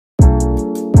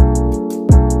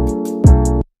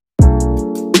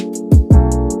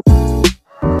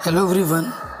Hello everyone,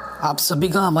 आप सभी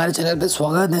का हमारे चैनल पे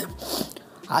स्वागत है।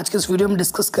 आज के इस वीडियो में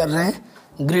डिस्कस कर रहे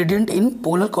हैं ग्रेडियंट इन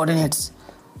पोलर कोऑर्डिनेट्स।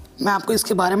 मैं आपको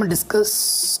इसके बारे में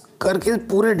डिस्कस करके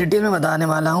पूरे डिटेल में बताने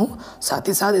वाला हूँ। साथ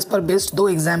ही साथ इस पर बेस्ड 2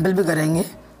 एग्जाम्पल भी करेंगे,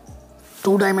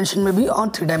 2 डायमेंशन में भी और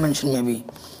 3 डायमेंशन में भी।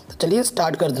 तो चलिए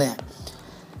स्टार्ट करते हैं।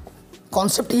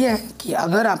 कॉन्सेप्ट ये है कि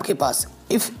अगर आपके पास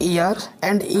if E R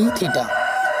and E theta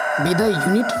be the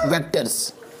unit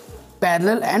vectors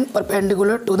parallel and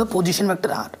perpendicular to the position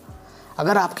vector are,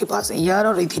 अगर आपके पास ई आर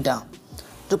और ई थीटा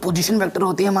जो पोजीशन वेक्टर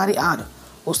होती है हमारी आर,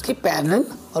 उसकी पैरेलल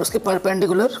और उसके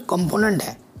परपेंडिकुलर कंपोनेंट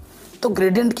है, तो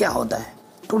ग्रेडियंट क्या होता है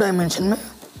 2 डायमेंशन में?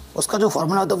 उसका जो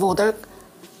फॉर्मूला होता है वो होता है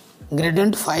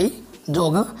ग्रेडियंट फाई, जो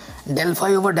होगा del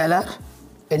phi over del are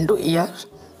into E R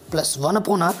plus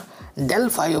 1/r del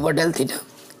phi over del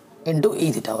theta into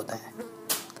E theta होता है।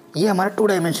 ये हमारा 2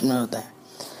 डायमेंशन में होता है।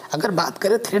 अगर बात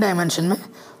करें 3 डायमेंशन में,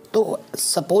 तो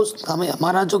सपोज हमें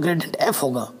हमारा जो ग्रेडियंट एफ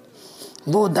होगा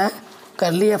वो होता है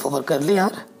करली एफ ओवर करली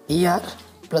R E R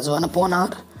plus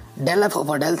 1/r del F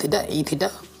over del theta E theta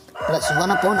plus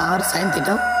 1/r sine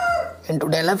theta into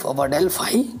del F over del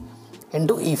phi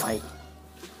into ई फाई।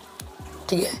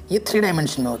 ठीक है, ये 3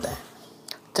 डायमेंशन में होता है।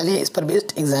 चलिए इस पर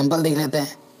बेस्ड एग्जाम्पल देख लेते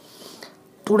हैं।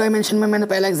 2 डायमेंशन में मैंने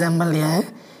पहला एग्जाम्पल लिया है।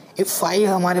 इफ़ फाई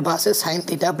हमारे पास है sine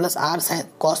theta plus are sine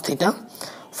cos theta,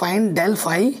 find del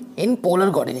phi in polar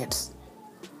coordinates.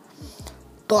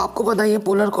 तो आपको पता है ये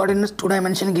पोलर कोऑर्डिनेट्स 2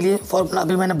 डायमेंशन के लिए फॉर्मूला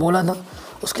अभी मैंने बोला था,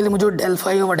 उसके लिए मुझे del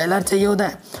phi over del are चाहिए होता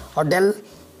है और del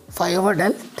phi over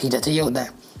del theta चाहिए होता है।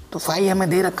 तो फाई हमें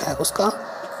दे रखा है, उसका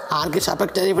आर के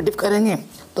सापेक्ष डेरिवेटिव करेंगे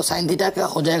तो साइन थीटा का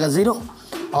हो जाएगा 0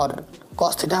 और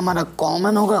कॉस थीटा हमारा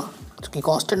कॉमन होगा क्योंकि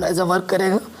कांस्टेंट एज अ वर्क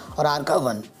करेगा और आर का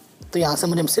 1, तो यहाँ से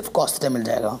मुझे सिर्फ कॉस थीटा मिल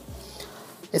जाएगा।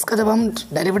 इसका जब हम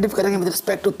डेरिवेटिव करेंगे विद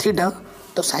रिस्पेक्ट टू थीटा,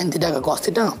 तो साइन थीटा का कॉस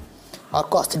थीटा और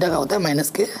कॉस थीटा का होता है माइनस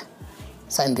के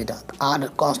साइन थीटा, तो आर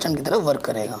कांस्टेंट की तरफ वर्क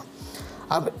करेगा।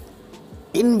 अब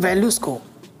इन वैल्यूज़ को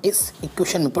इस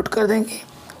इक्वेशन में पुट कर देंगे,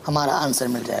 हमारा आंसर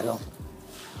मिल जाएगा।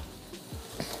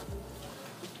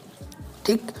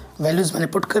 ठीक, वैल्यूज़ मैंने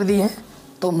पुट कर दी है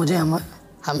तो मुझे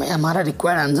हमें हमारा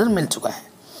रिक्वायर्ड आंसर मिल चुका है।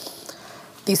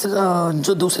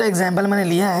 जो दूसरा एग्जाम्पल मैंने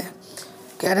लिया है,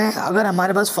 कह रहे हैं अगर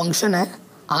हमारे पास फंक्शन है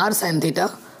are sine theta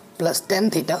plus tan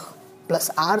theta plus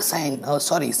are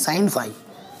sine phi,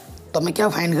 तो हमें क्या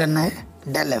फाइंड करना है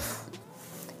del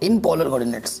F in polar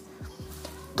coordinates.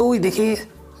 तो देखिए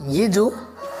ये जो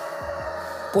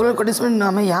पोलर कोऑर्डिनेट्स में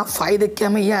हमें यहाँ फाई देख के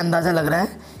हमें यह अंदाज़ा लग रहा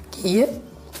है कि ये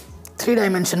 3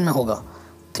 डायमेंशन में होगा।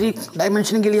 3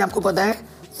 डायमेंशन के लिए आपको पता है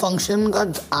फंक्शन का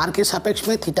आर के सापेक्ष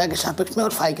में, थीटा के सापेक्ष में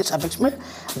और फाई के सापेक्ष में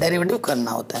डेरिवेटिव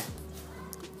करना होता है।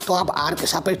 तो आप आर के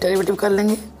सापेक्ष डेरिवेटिव कर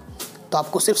लेंगे तो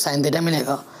आपको सिर्फ साइन थीटा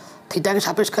मिलेगा, थीटा के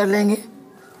सापेक्ष कर लेंगे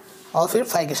और फिर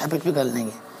फाई के सापेक्ष भी कर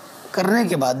लेंगे। करने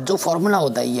के बाद जो फॉर्मूला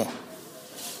होता है ये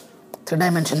 3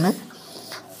 डायमेंशन में,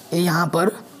 ये यहाँ पर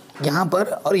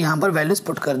और यहाँ पर वैल्यूज़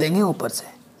पुट कर देंगे ऊपर से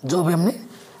जो भी हमने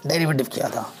डेरिवेटिव किया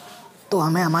था, तो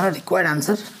हमें हमारा रिक्वायर्ड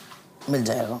आंसर मिल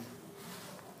जाएगा।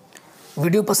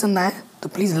 वीडियो पसंद आए तो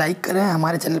प्लीज़ लाइक करें,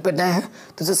 हमारे चैनल पर नए हैं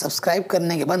तो इसे सब्सक्राइब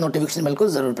करने के बाद नोटिफिकेशन बेल को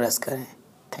ज़रूर प्रेस करें।